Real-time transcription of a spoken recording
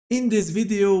In this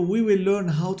video, we will learn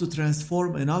how to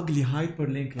transform an ugly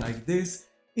hyperlink like this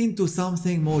into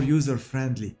something more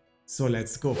user-friendly. So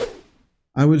let's go.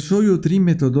 I will show you 3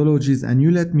 methodologies and you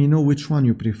let me know which one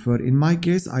you prefer. In my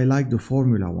case, I like the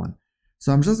formula one.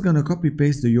 So I'm just gonna copy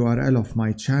paste the URL of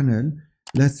my channel.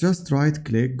 Let's just right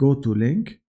click, go to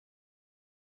link.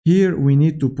 Here we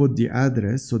need to put the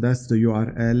address, so that's the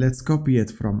URL. Let's copy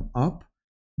it from up.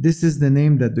 This is the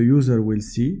name that the user will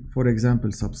see. For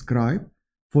example, subscribe.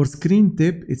 For screen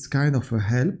tip, it's kind of a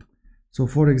help. So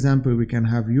for example, we can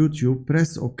have YouTube,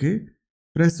 press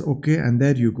OK, and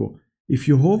there you go. If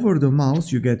you hover the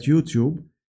mouse, you get YouTube,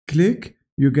 click,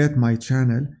 you get my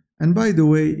channel. And by the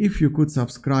way, if you could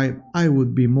subscribe, I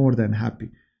would be more than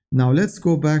happy. Now let's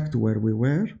go back to where we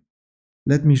were.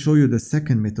 Let me show you the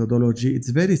second methodology. It's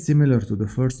very similar to the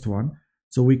first one.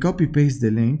 So we copy paste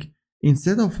the link.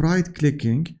 Instead of right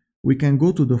clicking, we can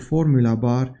go to the formula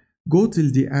bar, go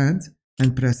till the end,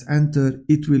 and press enter.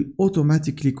 It will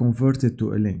automatically convert it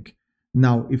to a link.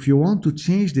 Now, if you want to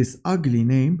change this ugly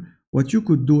name, what you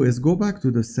could do is go back to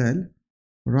the cell,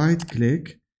 right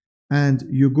click, and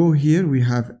you go here, we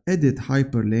have edit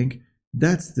hyperlink.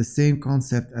 That's the same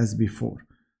concept as before.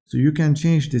 So you can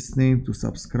change this name to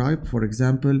subscribe, for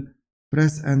example,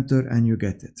 press enter and you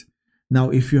get it. Now,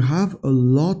 if you have a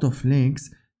lot of links,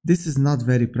 this is not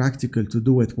very practical to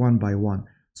do it one by one.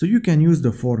 So you can use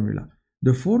the formula.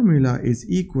 The formula is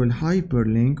equal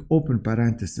hyperlink open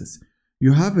parenthesis.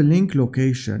 You have a link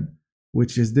location,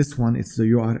 which is this one, it's the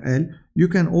URL. You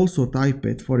can also type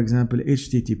it, for example,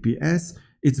 HTTPS.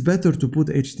 It's better to put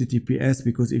HTTPS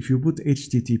because if you put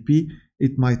HTTP,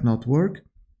 it might not work.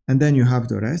 And then you have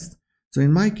the rest. So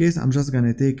in my case, I'm just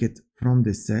gonna take it from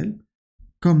this cell,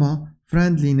 comma,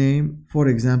 friendly name. For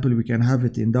example, we can have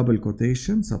it in double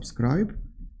quotation, subscribe,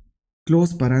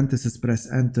 close parenthesis,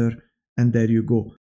 press enter, and there you go.